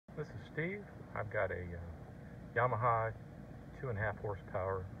Steve. I've got a Yamaha 2.5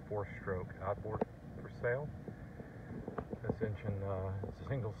 horsepower 4-stroke outboard for sale. This engine is a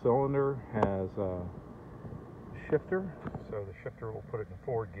single cylinder, has a shifter, so the shifter will put it in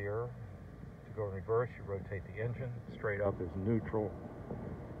forward gear. To go in reverse, you rotate the engine. Straight up is neutral.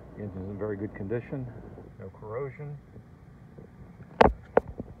 The engine's in very good condition, no corrosion.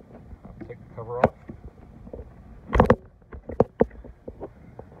 I'll take the cover off.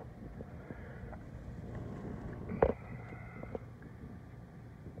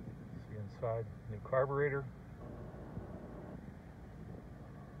 See inside, new carburetor.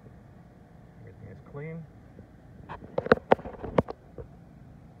 Everything is clean.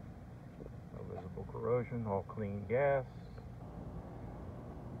 No visible corrosion, all clean gas.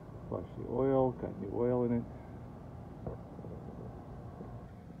 Flush the oil, got new oil in it.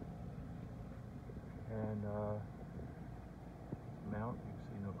 And mount, you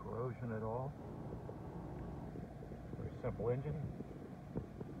see no corrosion at all. Very simple engine,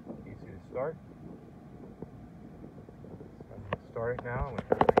 easy to start. So I'm going to start it now. I'm going to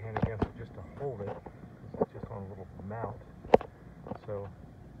put my hand against it just to hold it, because it's just on a little mount. So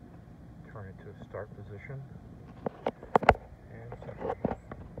turn it to a start position. And simply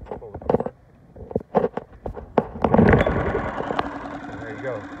pull the cord. And there you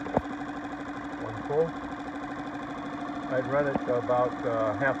go. One pull. I'd run it about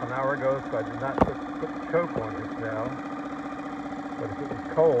half an hour ago, so I did not put the choke on just now. But if it was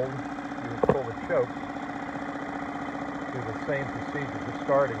cold, you would pull the choke. Do the same procedure for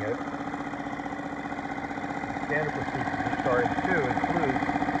starting it. Standard procedure for starting too includes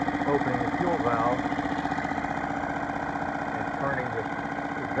opening the fuel valve and turning the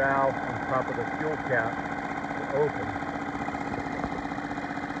valve on top of the fuel cap to open.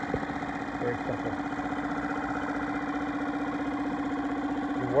 Very simple.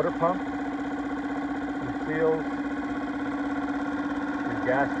 Your water pump, your seals, your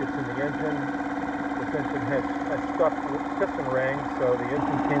gaskets in the engine. This engine has stuck piston rings, so the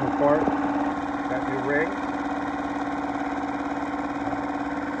engine came apart. Got new rings.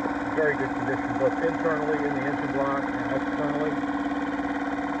 Very good condition, both internally in the engine block and externally.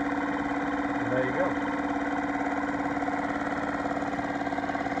 And there you go.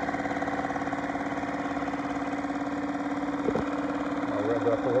 I'll rev it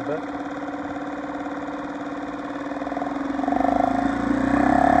up a little bit.